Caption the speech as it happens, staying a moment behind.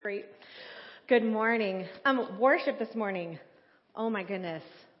Great. Good morning. Worship this morning. Oh my goodness.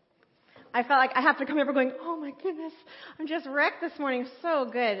 I felt like I have to come over going, oh my goodness, I'm just wrecked this morning. So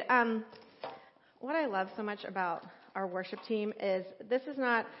good. What I love so much about our worship team is this is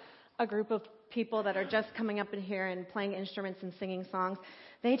not a group of people that are just coming up in here and playing instruments and singing songs.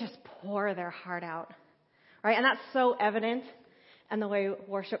 They just pour their heart out, right? And that's so evident in the way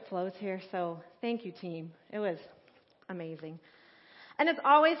worship flows here. So thank you, team. It was amazing. And it's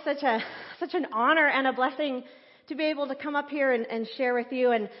always such an honor and a blessing to be able to come up here and share with you.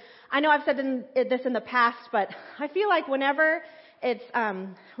 And I know I've said this in the past, but I feel like whenever it's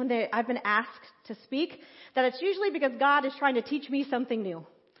I've been asked to speak, that it's usually because God is trying to teach me something new.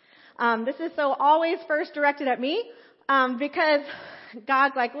 This is so always first directed at me because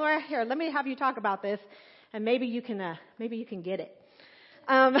God's like, Laura, here, let me have you talk about this, and maybe you can get it.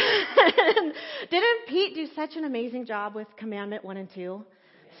 Didn't Pete do such an amazing job with commandment 1 and 2?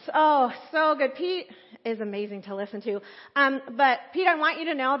 Oh, so good. Pete is amazing to listen to. But Pete, I want you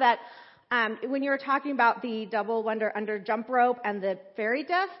to know that when you were talking about the double under jump rope and the fairy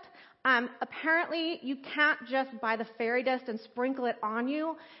dust, apparently you can't just buy the fairy dust and sprinkle it on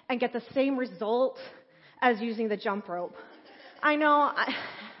you and get the same result as using the jump rope. I know,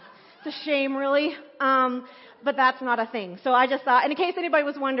 it's a shame really. But that's not a thing. So I just thought, and in case anybody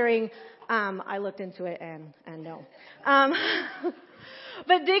was wondering, I looked into it and no.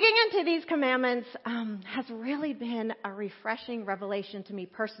 But digging into these commandments has really been a refreshing revelation to me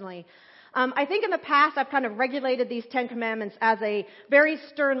personally. I think in the past I've kind of regulated these 10 commandments as a very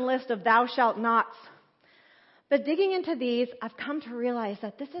stern list of thou shalt nots. But digging into these, I've come to realize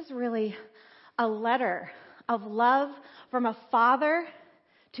that this is really a letter of love from a father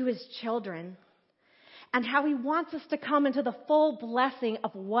to his children, and how he wants us to come into the full blessing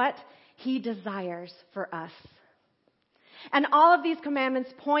of what he desires for us. And all of these commandments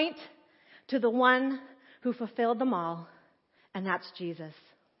point to the one who fulfilled them all, and that's Jesus.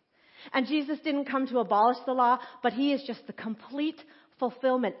 And Jesus didn't come to abolish the law, but he is just the complete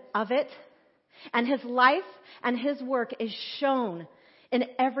fulfillment of it. And his life and his work is shown in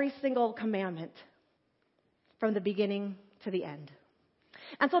every single commandment from the beginning to the end.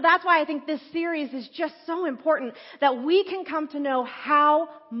 And so that's why I think this series is just so important, that we can come to know how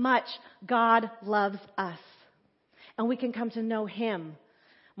much God loves us. And we can come to know him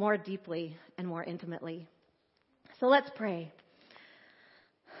more deeply and more intimately. So let's pray.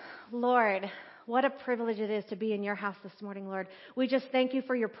 Lord, what a privilege it is to be in your house this morning, Lord. We just thank you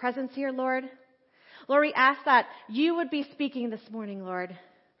for your presence here, Lord. Lord, we ask that you would be speaking this morning, Lord.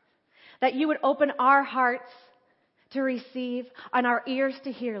 That you would open our hearts to receive and our ears to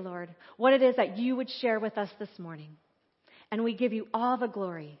hear, Lord, what it is that you would share with us this morning. And we give you all the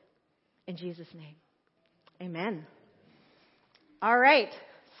glory in Jesus' name. Amen. All right.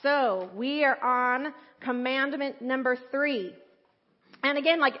 So we are on commandment number 3. And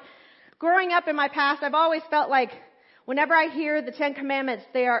again, like growing up in my past, I've always felt like whenever I hear the 10 commandments,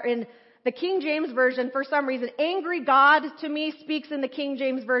 they are in the King James Version. For some reason, angry God to me speaks in the King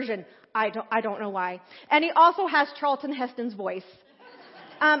James Version. I don't know why. And he also has Charlton Heston's voice.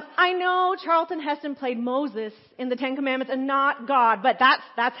 I know Charlton Heston played Moses in the 10 Commandments and not God, but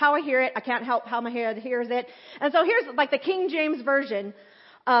that's how I hear it. I can't help how my head hears it. And so here's like the King James Version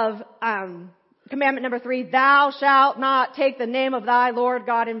of commandment number 3, thou shalt not take the name of thy Lord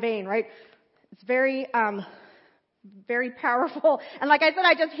God in vain, right? It's very powerful. And like I said,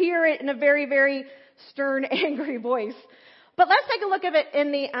 I just hear it in a very, very stern, angry voice. But let's take a look at it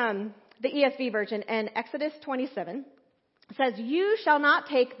in the ESV version. In Exodus 27, it says, you shall not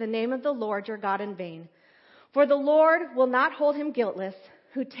take the name of the Lord your God in vain, for the Lord will not hold him guiltless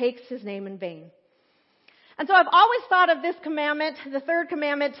who takes his name in vain. And so I've always thought of this commandment, the third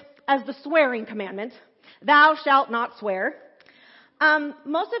commandment, as the swearing commandment. Thou shalt not swear.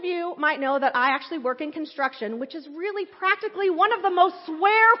 Most of you might know that I actually work in construction, which is really practically one of the most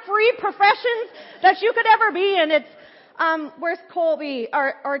swear-free professions that you could ever be in. It's where's Colby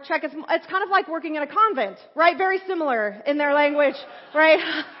or Czech? It's kind of like working in a convent, right? Very similar in their language, right?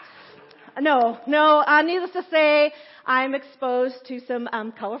 No. Needless to say, I'm exposed to some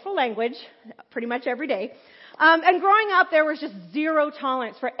colorful language pretty much every day. And growing up, there was just zero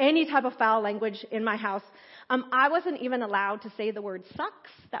tolerance for any type of foul language in my house. I wasn't even allowed to say the word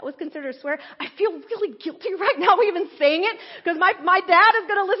sucks. That was considered a swear. I feel really guilty right now even saying it, because my dad is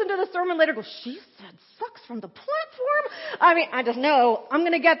going to listen to the sermon later and go, she said sucks from the platform. I mean, I just know I'm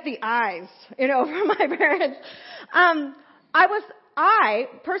going to get the eyes, from my parents. I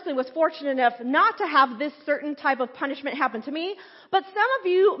personally was fortunate enough not to have this certain type of punishment happen to me, but some of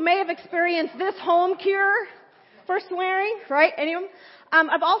you may have experienced this home cure for swearing, right? Anyone?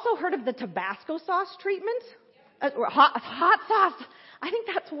 I've also heard of the Tabasco sauce treatment. Or hot sauce. I think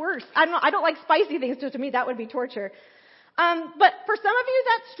that's worse. I don't like spicy things, so to me that would be torture. But for some of you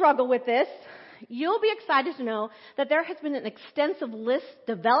that struggle with this, you'll be excited to know that there has been an extensive list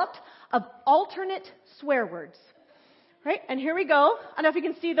developed of alternate swear words. Right? And here we go. I don't know if you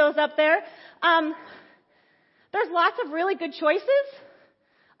can see those up there. There's lots of really good choices.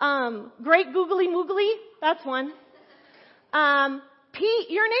 Great googly moogly. That's one. Pete,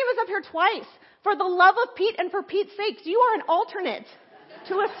 your name is up here twice. For the love of Pete and for Pete's sakes, you are an alternate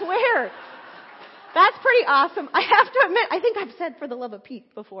to a swear. That's pretty awesome. I have to admit, I think I've said for the love of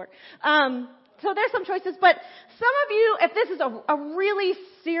Pete before. So there's some choices, but some of you, if this is a really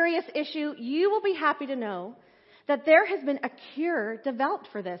serious issue, you will be happy to know that there has been a cure developed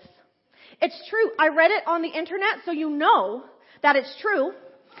for this. It's true. I read it on the internet, so you know that it's true.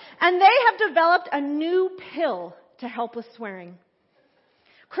 And they have developed a new pill to help with swearing.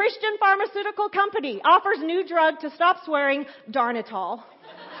 Christian pharmaceutical company offers new drug to stop swearing, Darnitol.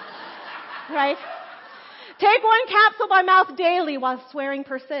 Right? Take one capsule by mouth daily while swearing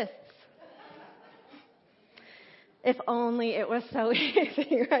persists. If only it was so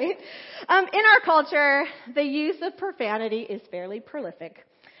easy, right? In our culture, the use of profanity is fairly prolific.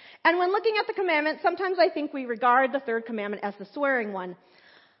 And when looking at the commandments, sometimes I think we regard the third commandment as the swearing one.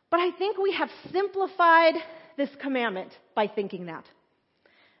 But I think we have simplified this commandment by thinking that.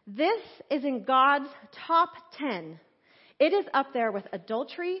 This is in God's top 10. It is up there with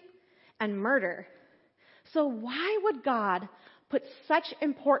adultery and murder. So why would God put such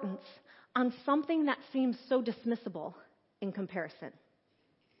importance on something that seems so dismissible in comparison?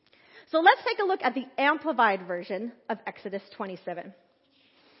 So let's take a look at the amplified version of Exodus 27.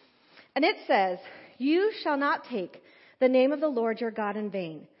 And it says, "You shall not take the name of the Lord your God in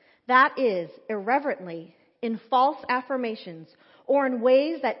vain. That is, irreverently, in false affirmations, or in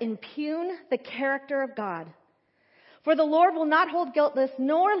ways that impugn the character of God. For the Lord will not hold guiltless,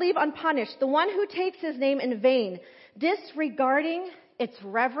 nor leave unpunished the one who takes his name in vain, disregarding its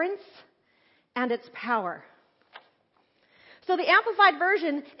reverence and its power." So the Amplified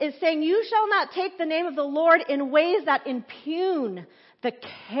Version is saying, you shall not take the name of the Lord in ways that impugn the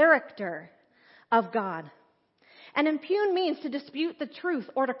character of God. And impugn means to dispute the truth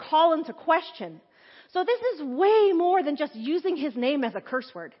or to call into question. So this is way more than just using his name as a curse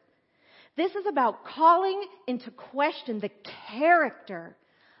word. This is about calling into question the character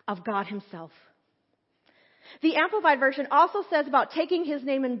of God himself. The Amplified Version also says about taking his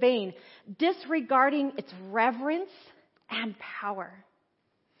name in vain, disregarding its reverence and power.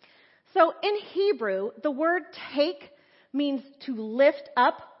 So in Hebrew, the word take means to lift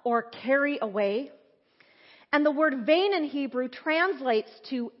up or carry away. And the word vain in Hebrew translates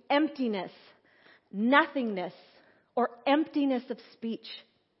to emptiness, nothingness, or emptiness of speech.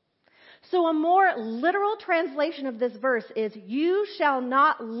 So a more literal translation of this verse is, you shall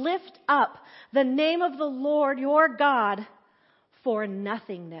not lift up the name of the Lord your God for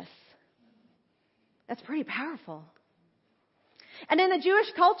nothingness. That's pretty powerful. And in the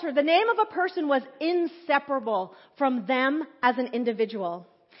Jewish culture, the name of a person was inseparable from them as an individual.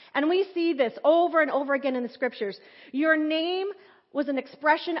 And we see this over and over again in the scriptures. Your name was an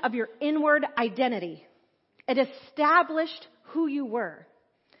expression of your inward identity. It established who you were.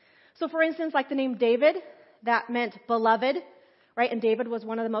 So for instance, like the name David, that meant beloved, right? And David was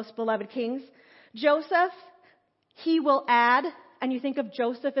one of the most beloved kings. Joseph, he will add, and you think of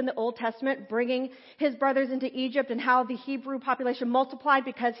Joseph in the Old Testament bringing his brothers into Egypt and how the Hebrew population multiplied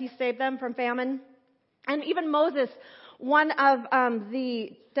because he saved them from famine. And even Moses, one of the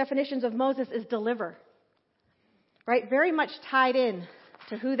definitions of Moses is deliver, right? Very much tied in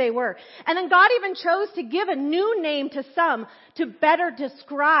to who they were. And then God even chose to give a new name to some to better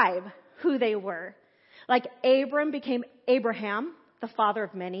describe who they were. Like Abram became Abraham, the father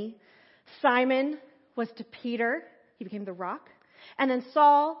of many. Simon was to Peter. He became the rock. And then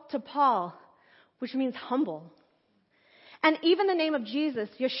Saul to Paul, which means humble. And even the name of Jesus,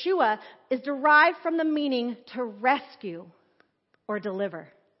 Yeshua, is derived from the meaning to rescue or deliver.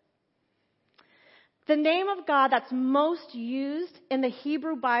 The name of God that's most used in the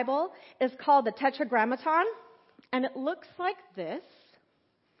Hebrew Bible is called the Tetragrammaton, and it looks like this.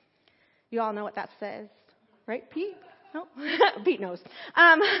 You all know what that says, right, Pete? No? Pete knows.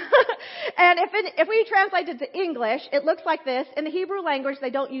 And if we translate it to English, it looks like this. In the Hebrew language, they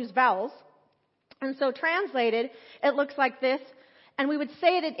don't use vowels. And so translated, it looks like this. And we would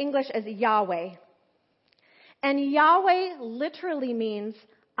say it in English as Yahweh. And Yahweh literally means,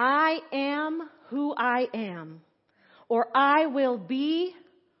 I am who I am. Or I will be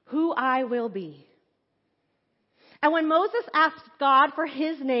who I will be. And when Moses asked God for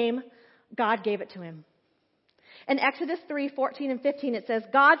his name, God gave it to him. In Exodus 3:14 and 15, it says,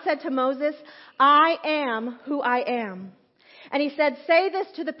 God said to Moses, I am who I am. And he said, say this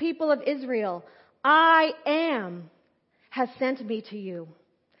to the people of Israel, I am has sent me to you.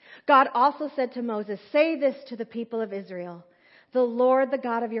 God also said to Moses, say this to the people of Israel, the Lord, the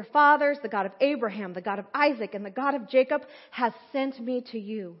God of your fathers, the God of Abraham, the God of Isaac, and the God of Jacob has sent me to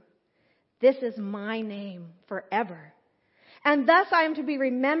you. This is my name forever. And thus I am to be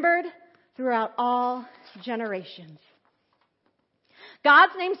remembered throughout all generations.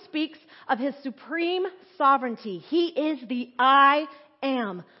 God's name speaks of his supreme sovereignty. He is the I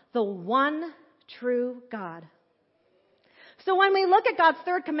am, the one true God. So when we look at God's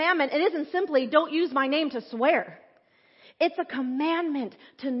third commandment, it isn't simply don't use my name to swear. It's a commandment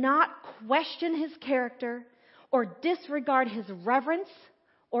to not question his character or disregard his reverence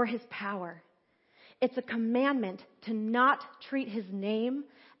or his power. It's a commandment to not treat his name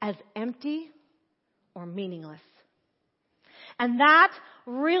as empty or meaningless. And that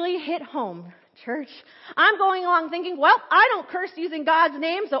really hit home, church. I'm going along thinking, well, I don't curse using God's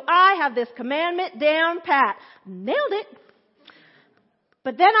name, so I have this commandment down pat. Nailed it.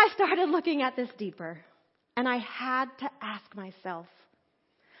 But then I started looking at this deeper, and I had to ask myself,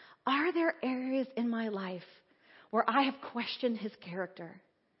 are there areas in my life where I have questioned his character,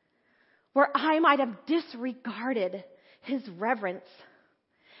 where I might have disregarded his reverence,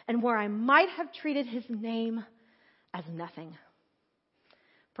 and where I might have treated his name as nothing?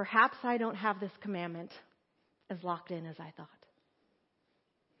 Perhaps I don't have this commandment as locked in as I thought.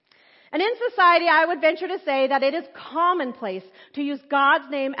 And in society, I would venture to say that it is commonplace to use God's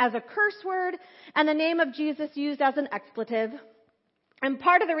name as a curse word and the name of Jesus used as an expletive. And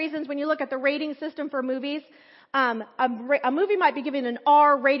part of the reasons when you look at the rating system for movies, a movie might be given an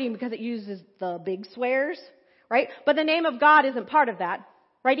R rating because it uses the big swears, right? But the name of God isn't part of that,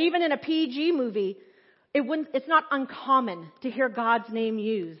 right? Even in a PG movie, it's not uncommon to hear God's name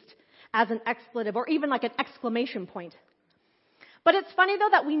used as an expletive or even like an exclamation point. But it's funny,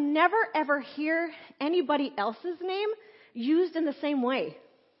 though, that we never, ever hear anybody else's name used in the same way.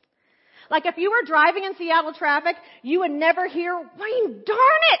 Like if you were driving in Seattle traffic, you would never hear, Wayne,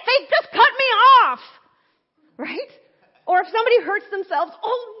 darn it, they just cut me off. Right? Or if somebody hurts themselves,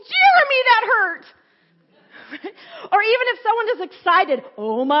 oh, Jeremy, that hurt. Right? Or even if someone is excited,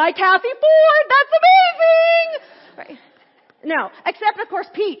 oh my Kathy Ford, that's amazing. Right? No, except of course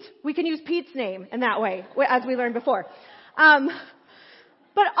Pete. We can use Pete's name in that way, as we learned before.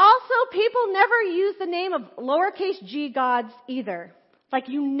 But also people never use the name of lowercase g gods either. Like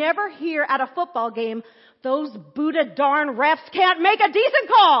you never hear at a football game, those Buddha darn refs can't make a decent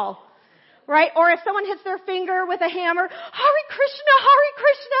call. Right? Or if someone hits their finger with a hammer, Hare Krishna, Hare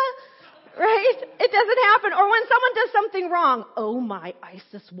Krishna. Right? It doesn't happen. Or when someone does something wrong, oh my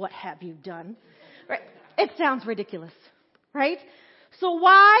Isis, what have you done? Right? It sounds ridiculous. Right? So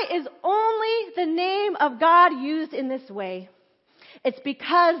why is only the name of God used in this way? It's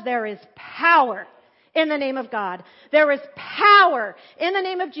because there is power in the name of God. There is power in the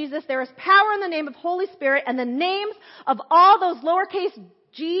name of Jesus. There is power in the name of Holy Spirit. And the names of all those lowercase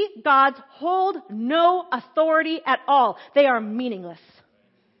g gods hold no authority at all. They are meaningless.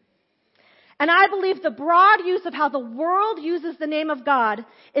 And I believe the broad use of how the world uses the name of God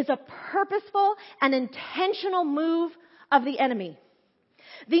is a purposeful and intentional move of the enemy.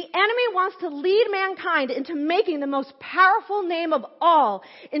 The enemy wants to lead mankind into making the most powerful name of all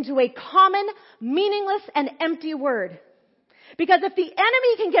into a common, meaningless, and empty word. Because if the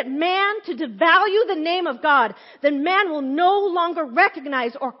enemy can get man to devalue the name of God, then man will no longer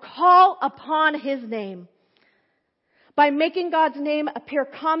recognize or call upon his name. By making God's name appear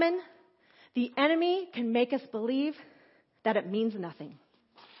common, the enemy can make us believe that it means nothing.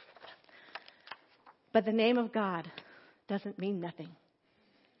 But the name of God doesn't mean nothing.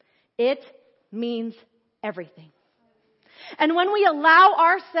 It means everything. And when we allow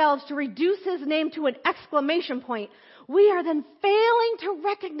ourselves to reduce his name to an exclamation point, we are then failing to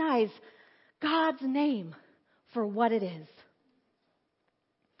recognize God's name for what it is.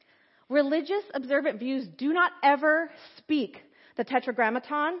 Religious observant views do not ever speak the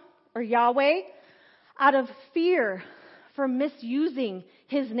Tetragrammaton or Yahweh out of fear for misusing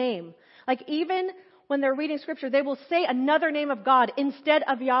his name. Like even when they're reading scripture, they will say another name of God instead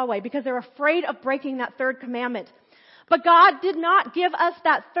of Yahweh because they're afraid of breaking that third commandment. But God did not give us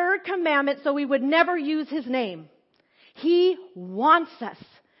that third commandment so we would never use his name. He wants us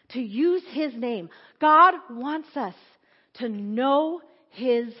to use his name. God wants us to know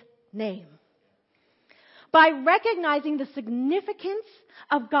his name. By recognizing the significance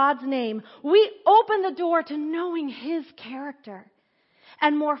of God's name, we open the door to knowing His character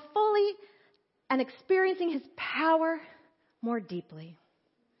and more fully and experiencing His power more deeply.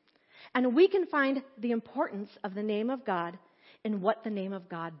 And we can find the importance of the name of God in what the name of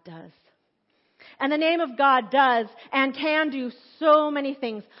God does. And the name of God does and can do so many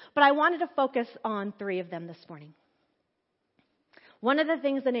things, but I wanted to focus on 3 of them this morning. One of the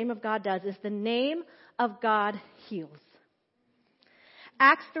things the name of God does is the name of God heals.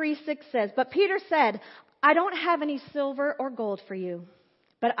 Acts 3:6 says, "But Peter said, I don't have any silver or gold for you,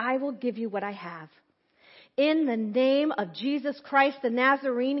 but I will give you what I have. In the name of Jesus Christ the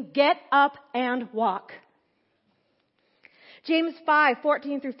Nazarene, get up and walk." James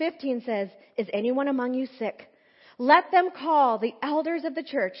 5:14 through 15 says, "Is anyone among you sick? Let them call the elders of the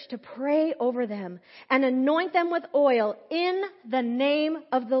church to pray over them and anoint them with oil in the name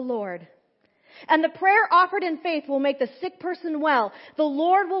of the Lord. And the prayer offered in faith will make the sick person well. The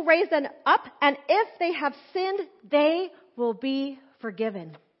Lord will raise them up, and if they have sinned, they will be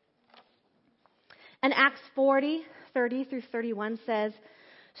forgiven." And Acts 40:30 through 31 says,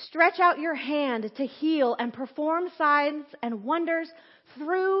 "Stretch out your hand to heal and perform signs and wonders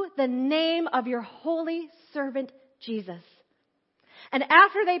through the name of your holy servant Jesus." And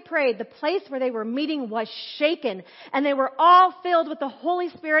after they prayed, the place where they were meeting was shaken, and they were all filled with the Holy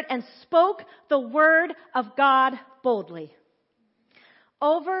Spirit and spoke the word of God boldly.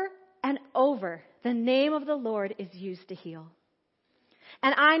 Over and over, the name of the Lord is used to heal.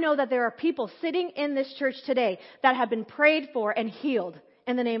 And I know that there are people sitting in this church today that have been prayed for and healed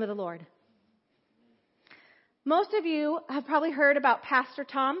in the name of the Lord. Most of you have probably heard about Pastor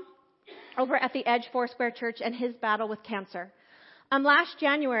Tom over at the Edge Foursquare Church and his battle with cancer. Last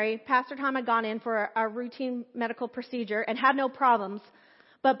January, Pastor Tom had gone in for a routine medical procedure and had no problems.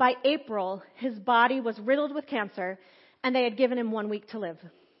 But by April, his body was riddled with cancer, and they had given him 1 week to live.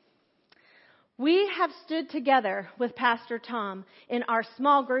 We have stood together with Pastor Tom in our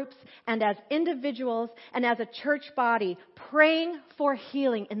small groups and as individuals and as a church body, praying for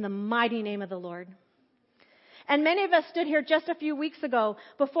healing in the mighty name of the Lord. And many of us stood here just a few weeks ago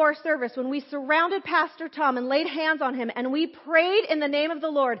before service when we surrounded Pastor Tom and laid hands on him, and we prayed in the name of the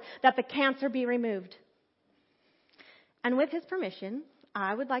Lord that the cancer be removed. And with his permission,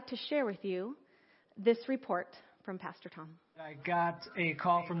 I would like to share with you this report from Pastor Tom. I got a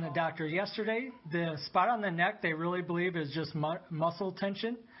call from the doctor yesterday. The spot on the neck, they really believe is just muscle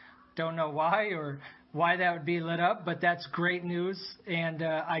tension. Don't know why or why that would be lit up, but that's great news. And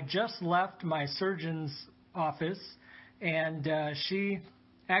I just left my surgeon's office, and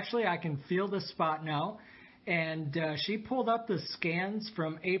I can feel the spot now. And she pulled up the scans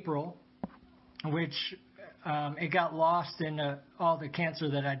from April, which it got lost in all the cancer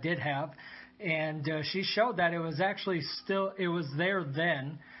that I did have. And she showed that it was actually it was there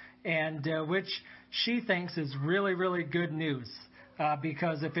then, and which she thinks is really, really good news.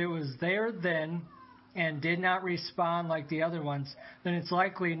 Because if it was there then and did not respond like the other ones, then it's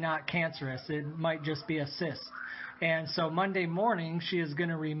likely not cancerous. It might just be a cyst. And so Monday morning, she is going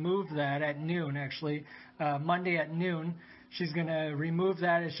to remove that at noon, actually. Monday at noon, she's going to remove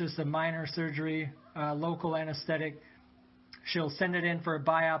that. It's just a minor surgery, local anesthetic. She'll send it in for a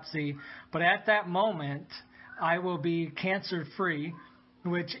biopsy. But at that moment, I will be cancer-free,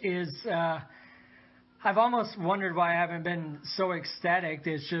 which is... I've almost wondered why I haven't been so ecstatic.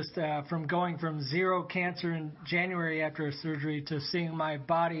 It's just from going from 0 cancer in January after a surgery to seeing my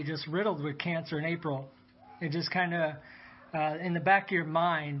body just riddled with cancer in April. It just kind of, in the back of your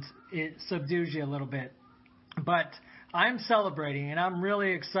mind, it subdues you a little bit. But I'm celebrating, and I'm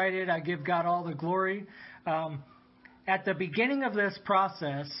really excited. I give God all the glory. At the beginning of this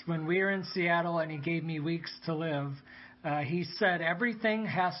process, when we were in Seattle and He gave me weeks to live, He said everything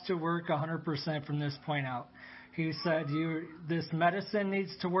has to work 100% from this point out. He said this medicine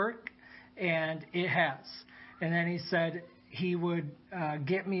needs to work, and it has. And then He said He would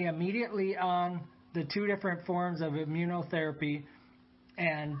get me immediately on the 2 different forms of immunotherapy,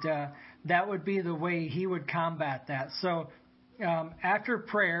 and that would be the way He would combat that. So after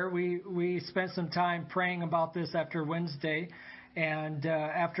prayer, we spent some time praying about this after Wednesday, and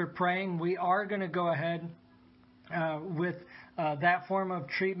after praying, we are going to go ahead with that form of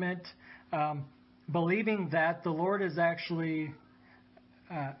treatment, believing that the Lord is actually,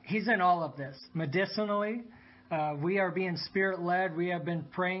 He's in all of this. Medicinally, we are being Spirit-led. We have been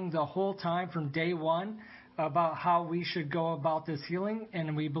praying the whole time from day one about how we should go about this healing,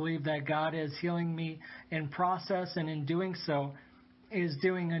 and we believe that God is healing me in process, and in doing so is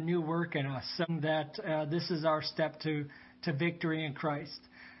doing a new work in us, so that this is our step to victory in Christ.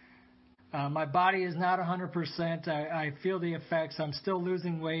 My body is not 100%. I feel the effects. I'm still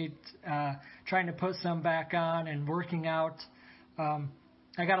losing weight, trying to put some back on and working out.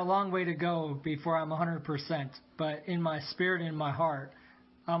 I got a long way to go before I'm 100%. But in my spirit, in my heart,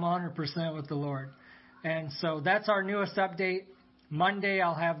 I'm 100% with the Lord. And so that's our newest update. Monday,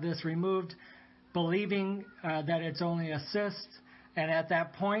 I'll have this removed, believing that it's only a cyst. And at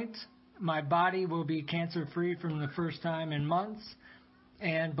that point, my body will be cancer-free from the first time in months,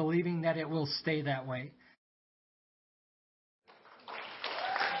 and believing that it will stay that way.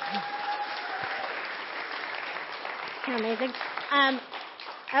 Amazing. I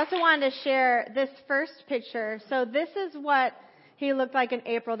also wanted to share this first picture. So this is what he looked like in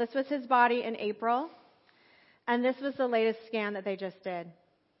April. This was his body in April. And this was the latest scan that they just did.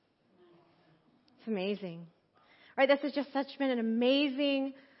 It's amazing. Right? This has just been an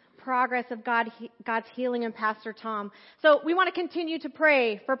amazing progress of God's healing in Pastor Tom. So we want to continue to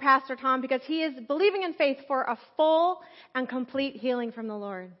pray for Pastor Tom because he is believing in faith for a full and complete healing from the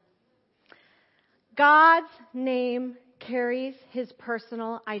Lord. God's name carries his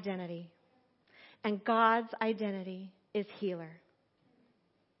personal identity, and God's identity is healer.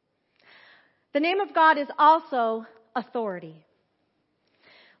 The name of God is also authority.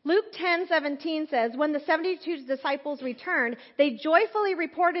 Luke 10:17 says, when the 72 disciples returned, they joyfully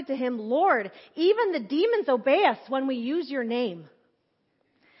reported to him, Lord, even the demons obey us when we use your name.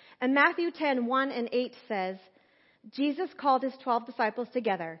 And Matthew 10:1 and 8 says, Jesus called his 12 disciples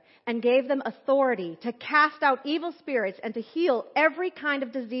together and gave them authority to cast out evil spirits and to heal every kind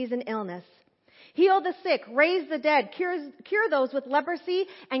of disease and illness. Heal the sick, raise the dead, cure those with leprosy,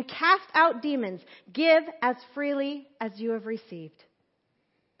 and cast out demons. Give as freely as you have received.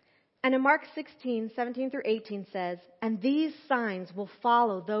 And in Mark 16:17 through 18 says, and these signs will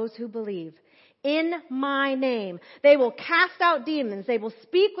follow those who believe. In my name, they will cast out demons. They will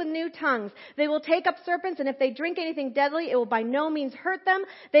speak with new tongues. They will take up serpents, and if they drink anything deadly, it will by no means hurt them.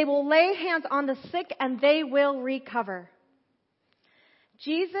 They will lay hands on the sick, and they will recover.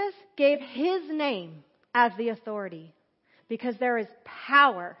 Jesus gave his name as the authority because there is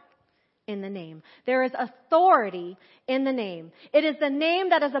power in the name. There is authority in the name. It is the name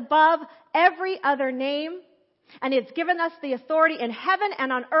that is above every other name. And it's given us the authority in heaven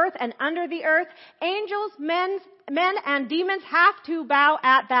and on earth and under the earth. Angels, men and demons have to bow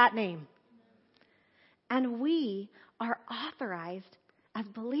at that name. And we are authorized as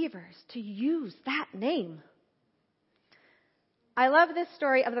believers to use that name. I love this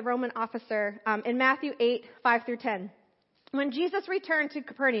story of the Roman officer in Matthew 8:5 through 10. When Jesus returned to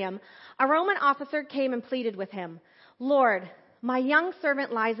Capernaum, a Roman officer came and pleaded with him, Lord, my young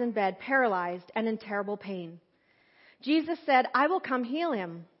servant lies in bed, paralyzed and in terrible pain. Jesus said, I will come heal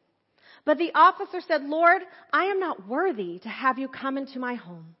him. But the officer said, Lord, I am not worthy to have you come into my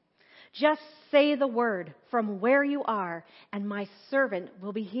home. Just say the word from where you are, and my servant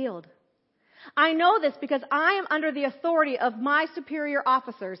will be healed. I know this because I am under the authority of my superior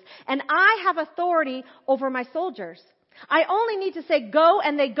officers, and I have authority over my soldiers. I only need to say go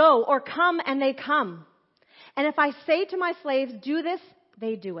and they go, or come and they come. And if I say to my slaves, do this,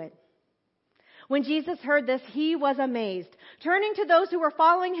 they do it. When Jesus heard this, he was amazed. Turning to those who were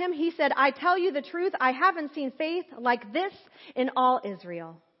following him, he said, I tell you the truth, I haven't seen faith like this in all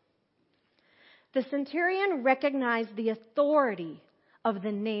Israel. The centurion recognized the authority of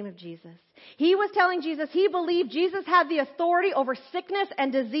the name of Jesus. He was telling Jesus he believed Jesus had the authority over sickness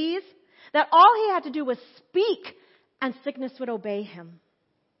and disease, that all he had to do was speak and sickness would obey him.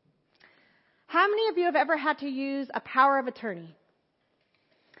 How many of you have ever had to use a power of attorney?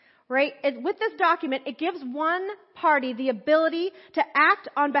 Right? With this document, it gives one party the ability to act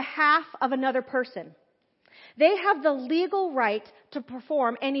on behalf of another person. They have the legal right to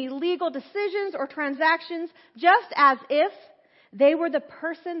perform any legal decisions or transactions just as if they were the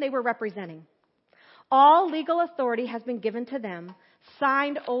person they were representing. All legal authority has been given to them,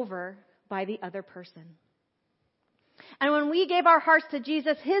 signed over by the other person. And when we gave our hearts to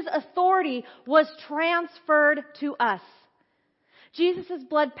Jesus, his authority was transferred to us. Jesus'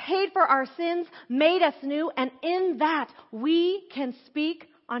 blood paid for our sins, made us new, and in that we can speak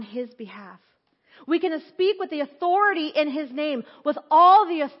on his behalf. We can speak with the authority in his name, with all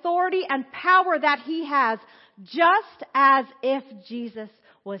the authority and power that he has, just as if Jesus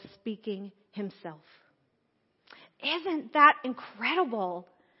was speaking himself. Isn't that incredible?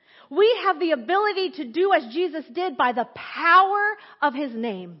 We have the ability to do as Jesus did by the power of his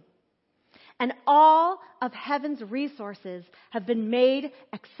name. And all of heaven's resources have been made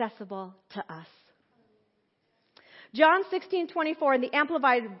accessible to us. John 16:24 in the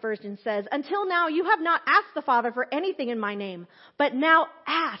Amplified Version says, "Until now you have not asked the Father for anything in my name, but now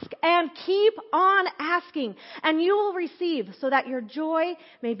ask and keep on asking, and you will receive so that your joy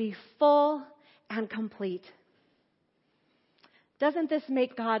may be full and complete." Doesn't this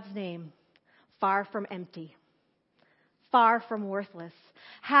make God's name far from empty, far from worthless?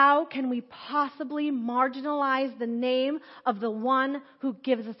 How can we possibly marginalize the name of the one who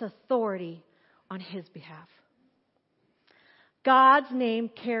gives us authority on his behalf? God's name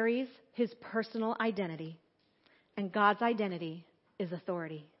carries his personal identity, and God's identity is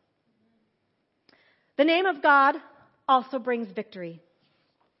authority. The name of God also brings victory.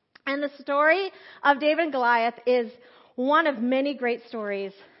 And the story of David and Goliath is one of many great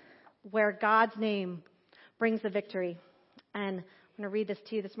stories where God's name brings the victory. And I'm going to read this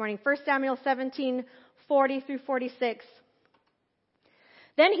to you this morning. 1 Samuel 17:40 through 46.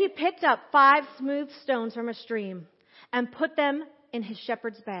 Then he picked up 5 smooth stones from a stream and put them in his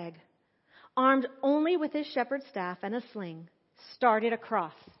shepherd's bag. Armed only with his shepherd's staff and a sling, started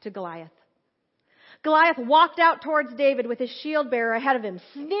across to Goliath. Goliath walked out towards David with his shield bearer ahead of him,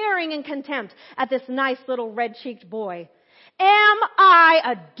 sneering in contempt at this nice little red-cheeked boy. "Am I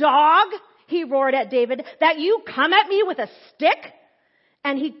a dog," he roared at David, "that you come at me with a stick?"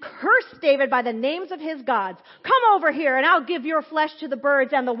 And he cursed David by the names of his gods. "Come over here and I'll give your flesh to the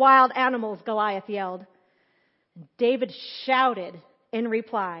birds and the wild animals," Goliath yelled. David shouted in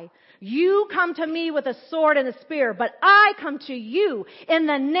reply, "You come to me with a sword and a spear, but I come to you in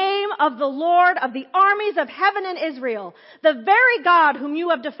the name of the Lord of the armies of heaven and Israel, the very God whom you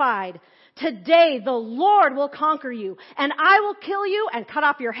have defied. Today the Lord will conquer you, and I will kill you and cut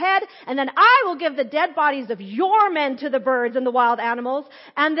off your head, and then I will give the dead bodies of your men to the birds and the wild animals,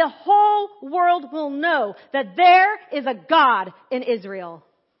 and the whole world will know that there is a God in Israel."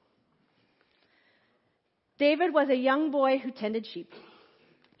 David was a young boy who tended sheep.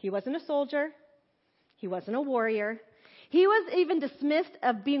 He wasn't a soldier. He wasn't a warrior. He was even dismissed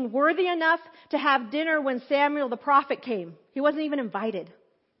of being worthy enough to have dinner when Samuel the prophet came. He wasn't even invited.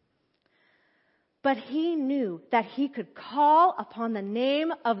 But he knew that he could call upon the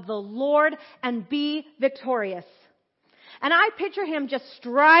name of the Lord and be victorious. And I picture him just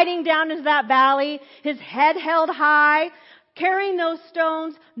striding down into that valley, his head held high, carrying those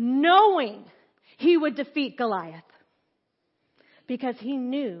stones, knowing he would defeat Goliath. Because he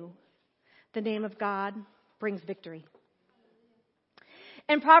knew the name of God brings victory.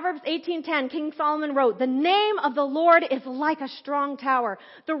 In Proverbs 18:10, King Solomon wrote, "The name of the Lord is like a strong tower.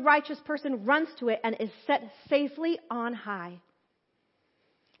 The righteous person runs to it and is set safely on high."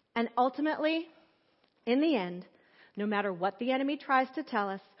 And ultimately, in the end, no matter what the enemy tries to tell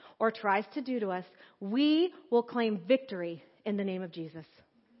us or tries to do to us, we will claim victory in the name of Jesus.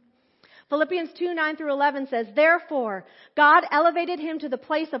 Philippians 2:9 through 11 says, "Therefore, God elevated him to the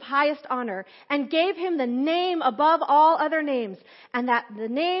place of highest honor and gave him the name above all other names, and that the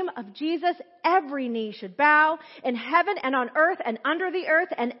name of Jesus every knee should bow in heaven and on earth and under the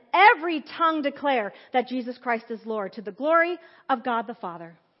earth, and every tongue declare that Jesus Christ is Lord, to the glory of God the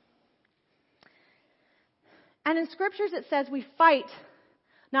Father." And in scriptures it says we fight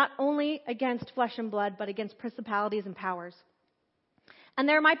not only against flesh and blood, but against principalities and powers. And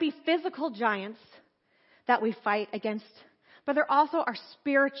there might be physical giants that we fight against, but there also are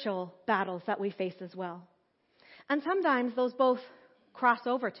spiritual battles that we face as well. And sometimes those both cross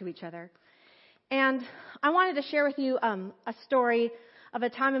over to each other. And I wanted to share with you a story of a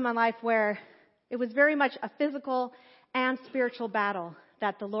time in my life where it was very much a physical and spiritual battle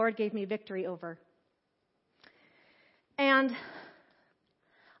that the Lord gave me victory over. And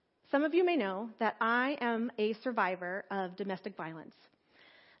some of you may know that I am a survivor of domestic violence.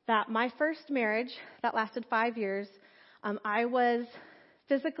 That my first marriage, that lasted 5 years, I was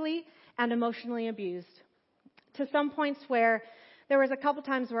physically and emotionally abused to some points where there was a couple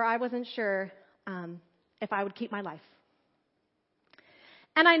times where I wasn't sure if I would keep my life.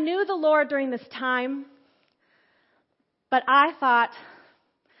 And I knew the Lord during this time, but I thought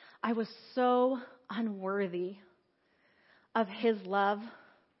I was so unworthy of his love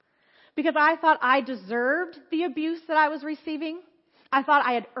because I thought I deserved the abuse that I was receiving. I thought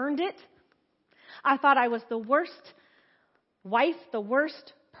I had earned it. I thought I was the worst wife, the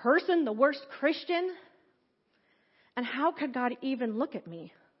worst person, the worst Christian. And how could God even look at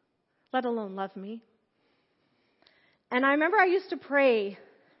me, let alone love me? And I remember I used to pray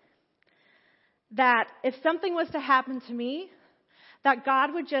that if something was to happen to me, that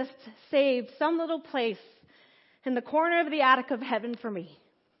God would just save some little place in the corner of the attic of heaven for me.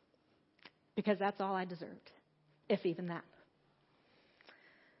 Because that's all I deserved, if even that.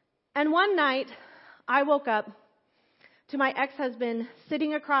 And one night, I woke up to my ex-husband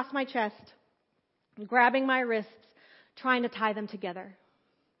sitting across my chest, grabbing my wrists, trying to tie them together.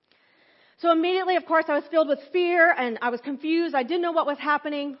 So immediately, of course, I was filled with fear and I was confused. I didn't know what was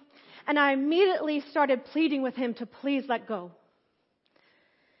happening. And I immediately started pleading with him to please let go.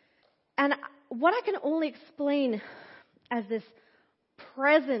 And what I can only explain as this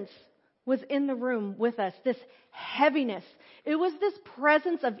presence was in the room with us, this heaviness. It was this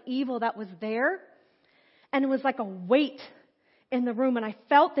presence of evil that was there. And it was like a weight in the room. And I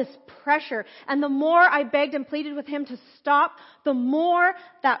felt this pressure. And the more I begged and pleaded with him to stop, the more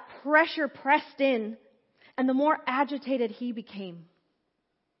that pressure pressed in. And the more agitated he became.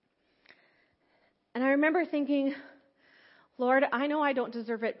 And I remember thinking, Lord, I know I don't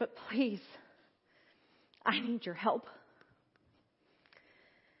deserve it, but please, I need your help.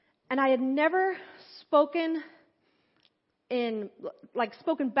 And I had never spoken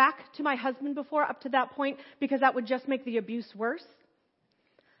back to my husband before up to that point because that would just make the abuse worse.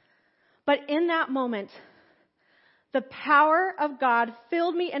 But in that moment, the power of God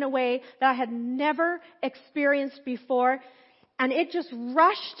filled me in a way that I had never experienced before. And it just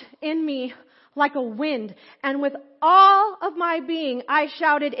rushed in me like a wind. And with all of my being, I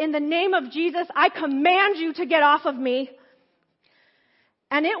shouted, in the name of Jesus, I command you to get off of me.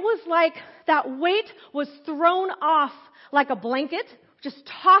 And it was like that weight was thrown off like a blanket, just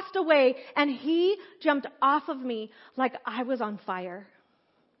tossed away, and he jumped off of me like I was on fire.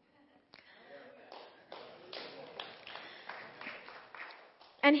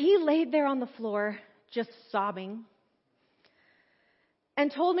 And he laid there on the floor, just sobbing,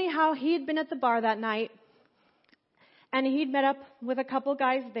 and told me how he'd been at the bar that night, and he'd met up with a couple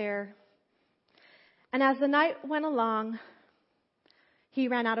guys there. And as the night went along, he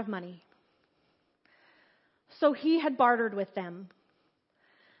ran out of money. So he had bartered with them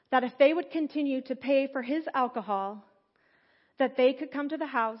that if they would continue to pay for his alcohol, that they could come to the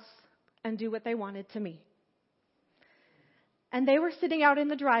house and do what they wanted to me. And they were sitting out in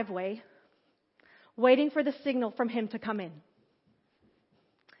the driveway, waiting for the signal from him to come in.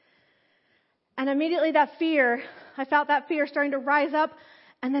 And immediately I felt that fear starting to rise up.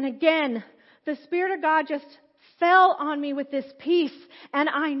 And then again, the Spirit of God just fell on me with this peace. And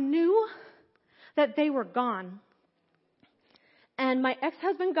I knew that they were gone. And my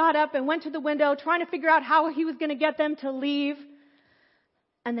ex-husband got up and went to the window trying to figure out how he was going to get them to leave.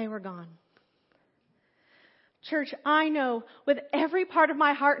 And they were gone. Church, I know with every part of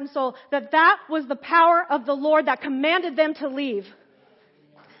my heart and soul that was the power of the Lord that commanded them to leave.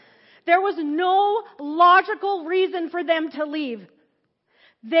 There was no logical reason for them to leave.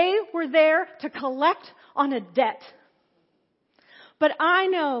 They were there to collect on a debt. But I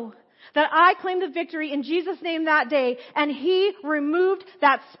know that I claimed the victory in Jesus' name that day, and He removed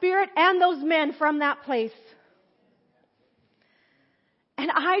that spirit and those men from that place. And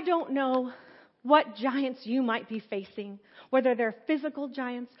I don't know what giants you might be facing, whether they're physical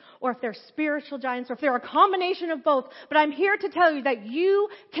giants or if they're spiritual giants or if they're a combination of both. But I'm here to tell you that you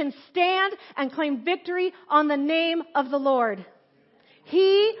can stand and claim victory on the name of the Lord.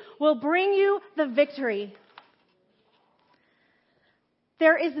 He will bring you the victory.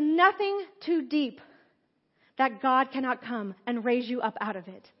 There is nothing too deep that God cannot come and raise you up out of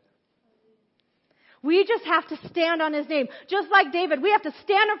it. We just have to stand on His name. Just like David, we have to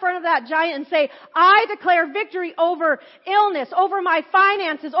stand in front of that giant and say, I declare victory over illness, over my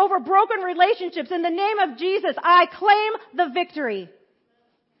finances, over broken relationships. In the name of Jesus, I claim the victory.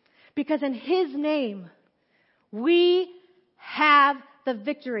 Because in His name, we have the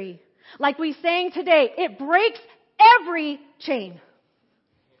victory. Like we sang today, it breaks every chain.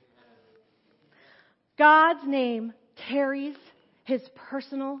 God's name carries His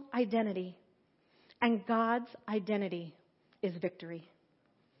personal identity. And God's identity is victory.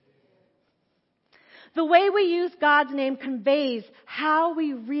 The way we use God's name conveys how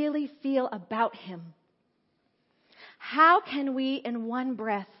we really feel about Him. How can we, in one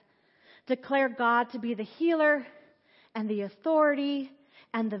breath, declare God to be the healer and the authority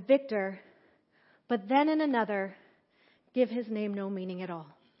and the victor, but then in another, give His name no meaning at all?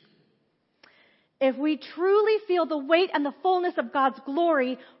 If we truly feel the weight and the fullness of God's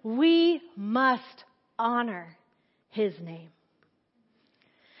glory, we must honor His name.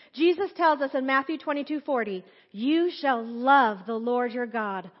 Jesus tells us in Matthew 22:40, you shall love the Lord your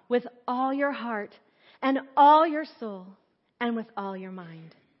God with all your heart and all your soul and with all your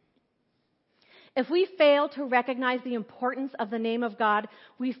mind. If we fail to recognize the importance of the name of God,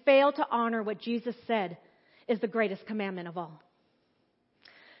 we fail to honor what Jesus said is the greatest commandment of all.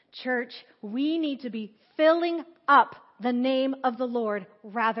 Church, we need to be filling up the name of the Lord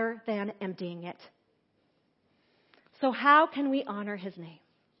rather than emptying it. So how can we honor his name?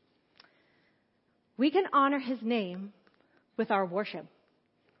 We can honor his name with our worship.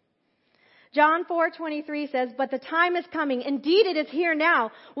 John 4:23 says, "But the time is coming, indeed it is here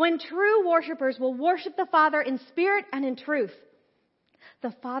now, when true worshipers will worship the Father in spirit and in truth."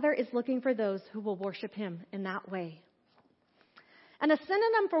 The Father is looking for those who will worship him in that way. And a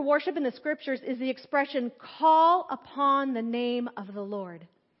synonym for worship in the scriptures is the expression, "call upon the name of the Lord."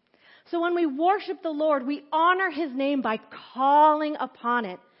 So when we worship the Lord, we honor his name by calling upon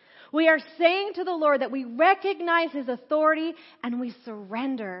it. We are saying to the Lord that we recognize his authority and we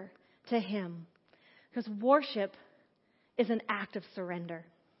surrender to him. Because worship is an act of surrender.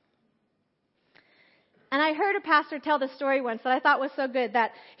 And I heard a pastor tell this story once that I thought was so good,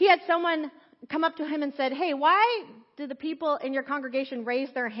 that he had someone come up to him and said, "Hey, why do the people in your congregation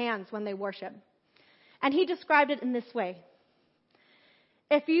raise their hands when they worship?" And he described it in this way.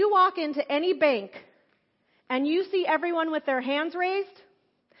 If you walk into any bank and you see everyone with their hands raised,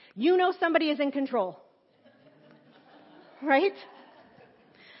 you know somebody is in control. Right?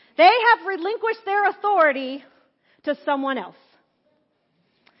 They have relinquished their authority to someone else.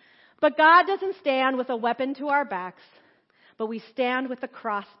 But God doesn't stand with a weapon to our backs, but we stand with the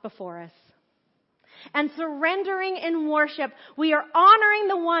cross before us. And surrendering in worship, we are honoring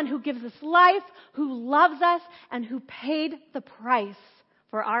the one who gives us life, who loves us, and who paid the price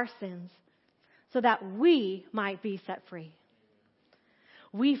for our sins so that we might be set free.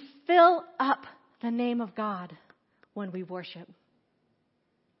 We fill up the name of God when we worship.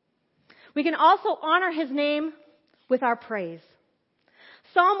 We can also honor his name with our praise.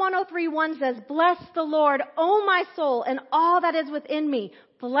 Psalm 103:1 says, "Bless the Lord, O my soul, and all that is within me.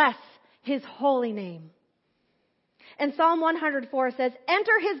 Bless his holy name." And Psalm 104 says,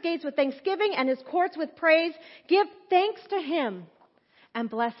 "Enter his gates with thanksgiving and his courts with praise. Give thanks to him and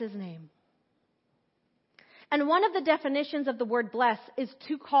bless his name." And one of the definitions of the word bless is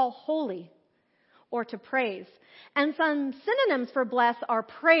to call holy or to praise. And some synonyms for bless are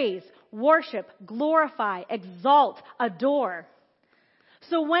praise, worship, glorify, exalt, adore.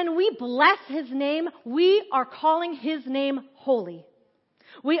 So when we bless his name, we are calling his name holy.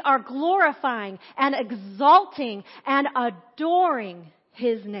 We are glorifying and exalting and adoring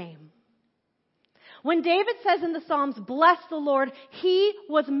his name. When David says in the Psalms, "Bless the Lord," he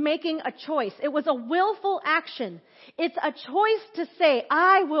was making a choice. It was a willful action. It's a choice to say,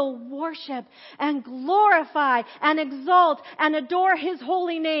 "I will worship and glorify and exalt and adore his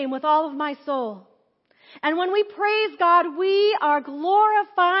holy name with all of my soul." And when we praise God, we are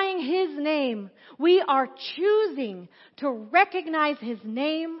glorifying his name. We are choosing to recognize his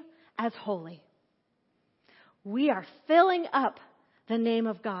name as holy. We are filling up the name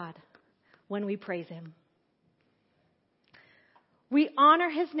of God when we praise him. We honor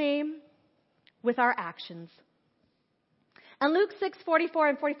his name with our actions. And Luke 6:44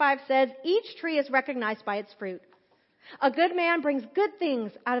 and 45 says, "Each tree is recognized by its fruit. A good man brings good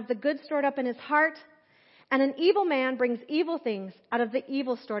things out of the good stored up in his heart, and an evil man brings evil things out of the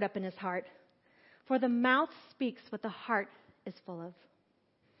evil stored up in his heart. For the mouth speaks what the heart is full of."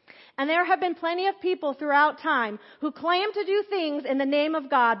 And there have been plenty of people throughout time who claim to do things in the name of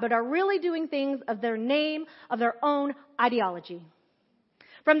God, but are really doing things of their name, of their own ideology.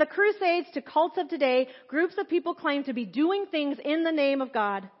 From the Crusades to cults of today, groups of people claim to be doing things in the name of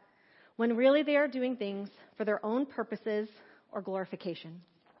God, when really they are doing things for their own purposes or glorification.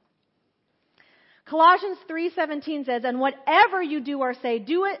 Colossians 3:17 says, "And whatever you do or say,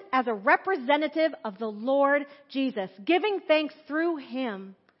 do it as a representative of the Lord Jesus, giving thanks through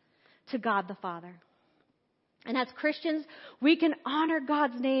him to God the Father." And as Christians, we can honor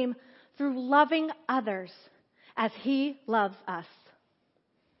God's name through loving others as he loves us.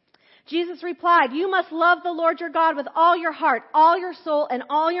 Jesus replied, "You must love the Lord your God with all your heart, all your soul, and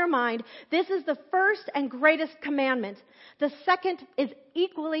all your mind. This is the first and greatest commandment. The second is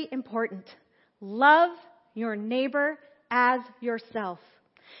equally important. Love your neighbor as yourself."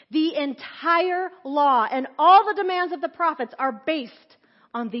 The entire law and all the demands of the prophets are based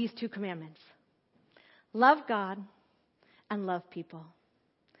on these two commandments. Love God and love people.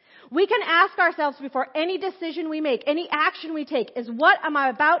 We can ask ourselves before any decision we make, any action we take, is what am I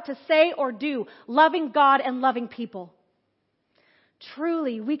about to say or do, loving God and loving people?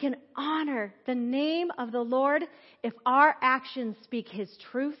 Truly, we can honor the name of the Lord if our actions speak his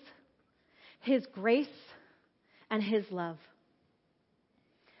truth, his grace, and his love.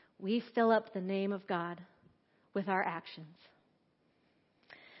 We fill up the name of God with our actions.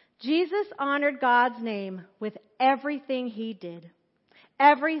 Jesus honored God's name with everything he did,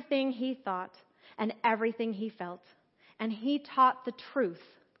 everything he thought, and everything he felt. And he taught the truth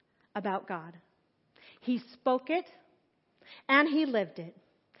about God. He spoke it And he lived it.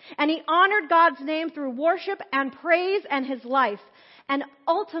 And he honored God's name through worship and praise and his life. And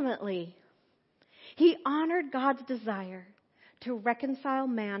ultimately, he honored God's desire to reconcile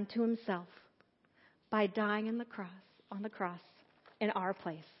man to himself by dying on the cross in our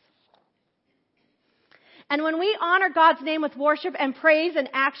place. And when we honor God's name with worship and praise and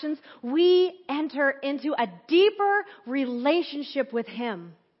actions, we enter into a deeper relationship with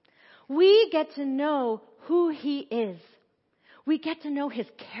him. We get to know who he is. We get to know his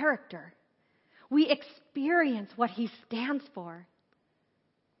character. We experience what he stands for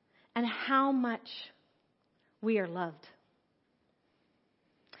and how much we are loved.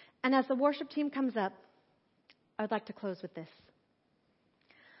 And as the worship team comes up, I'd like to close with this.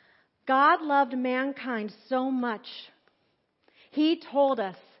 God loved mankind so much, he told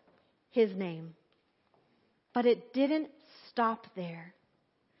us his name. But it didn't stop there.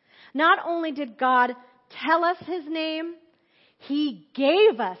 Not only did God tell us his name, he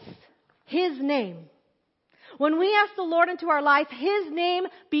gave us his name. When we asked the Lord into our life, his name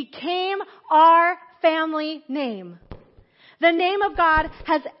became our family name. The name of God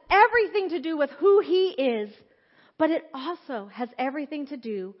has everything to do with who he is, but it also has everything to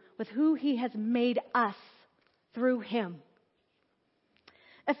do with who he has made us through him.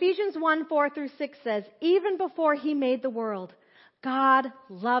 Ephesians 1:4-6 says, even before he made the world, God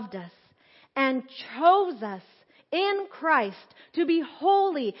loved us and chose us in Christ to be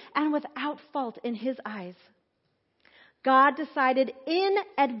holy and without fault in his eyes. God decided in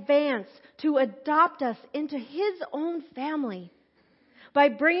advance to adopt us into his own family by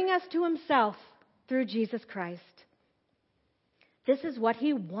bringing us to himself through Jesus Christ. This is what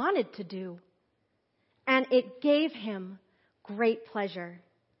he wanted to do, and it gave him great pleasure.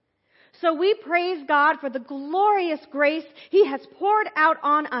 So we praise God for the glorious grace he has poured out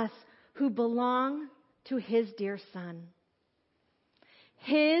on us who belong to his dear Son.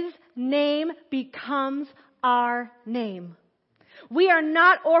 His name becomes our name. We are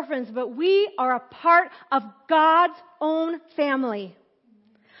not orphans, but we are a part of God's own family.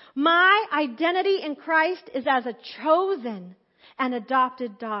 My identity in Christ is as a chosen and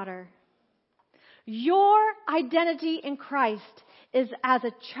adopted daughter. Your identity in Christ is as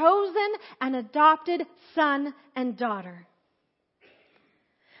a chosen and adopted son and daughter.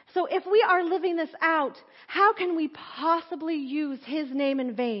 So if we are living this out, how can we possibly use his name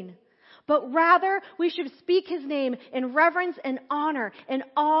in vain? But rather, we should speak his name in reverence and honor in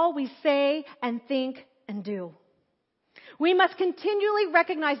all we say and think and do. We must continually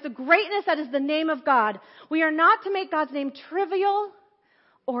recognize the greatness that is the name of God. We are not to make God's name trivial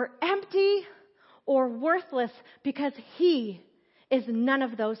or empty or worthless because he is none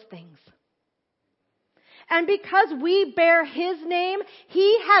of those things. And because we bear his name,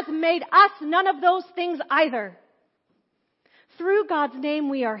 he has made us none of those things either. Through God's name,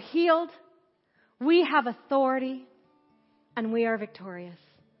 we are healed, we have authority, and we are victorious.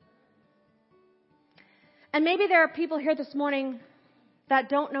 And maybe there are people here this morning that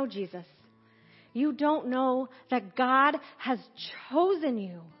don't know Jesus. You don't know that God has chosen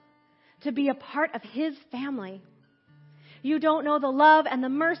you to be a part of his family. You don't know the love and the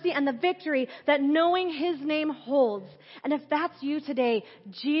mercy and the victory that knowing his name holds. And if that's you today,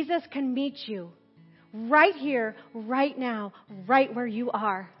 Jesus can meet you right here, right now, right where you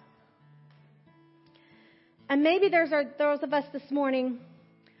are. And maybe there's those of us this morning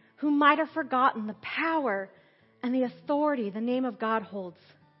who might have forgotten the power and the authority the name of God holds.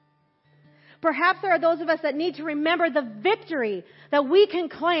 Perhaps there are those of us that need to remember the victory that we can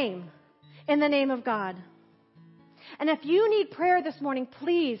claim in the name of God. And if you need prayer this morning,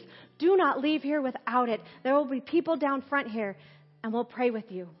 please do not leave here without it. There will be people down front here, and we'll pray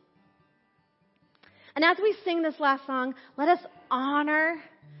with you. And as we sing this last song, let us honor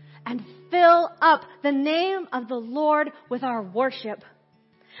and fill up the name of the Lord with our worship.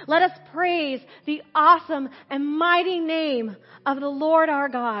 Let us praise the awesome and mighty name of the Lord our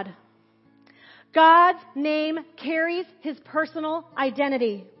God. God's name carries his personal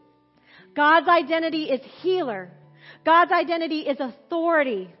identity. God's identity is healer. God's identity is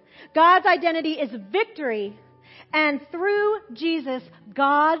authority. God's identity is victory. And through Jesus,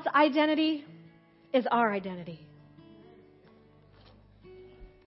 God's identity is our identity.